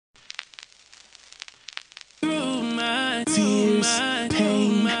tears,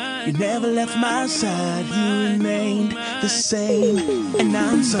 pain. You never left my side, you remained the same. And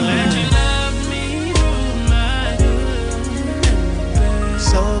I'm so glad you loved me through my good.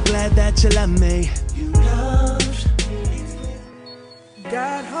 So glad that you love me. You loved me.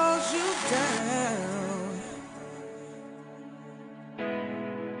 God holds you down.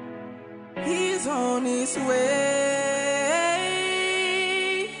 He's on his way.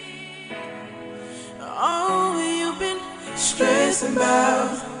 Oh, you've been stressing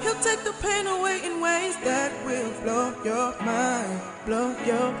about. He'll take the pain away in ways that will blow your mind, blow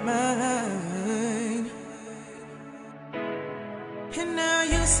your mind. And now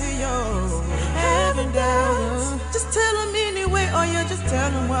you see your having doubts. Just tell him anyway, or you just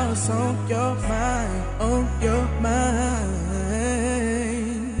tell him what's on your mind, on your mind.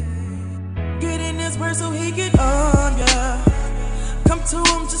 Get in his word so he can on ya. Come to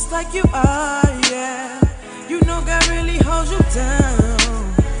him just like you are, yeah. You know God really holds you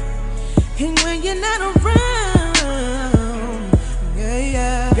down. And when you're not around, yeah,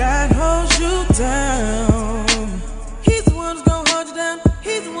 yeah, God holds you down. He's the one who's gonna hold you down.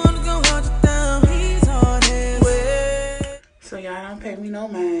 He's the one who's gonna hold you down. He's on his way. So y'all don't pay me no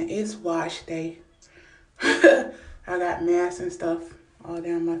mind. It's wash day. I got masks and stuff all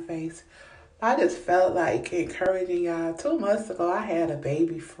down my face. I just felt like encouraging y'all. 2 months ago, I had a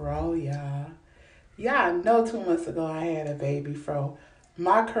baby fro, y'all. Y'all know 2 months ago, I had a baby fro.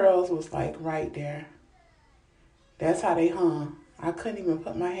 My curls was like right there. That's how they hung. I couldn't even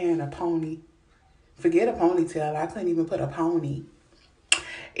put my hair in a pony. Forget a ponytail. I couldn't even put a pony.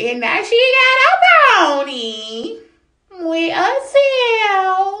 And now she got a pony with a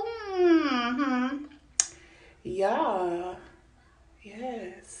tail. Y'all.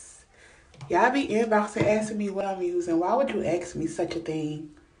 Yes. Y'all be inboxing asking me what I'm using. Why would you ask me such a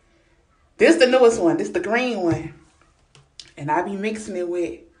thing? This the newest one. This the green one. And I be mixing it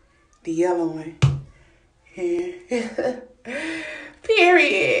with the yellow one. And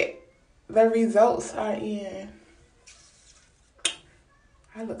period. The results are in.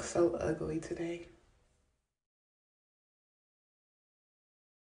 I look so ugly today.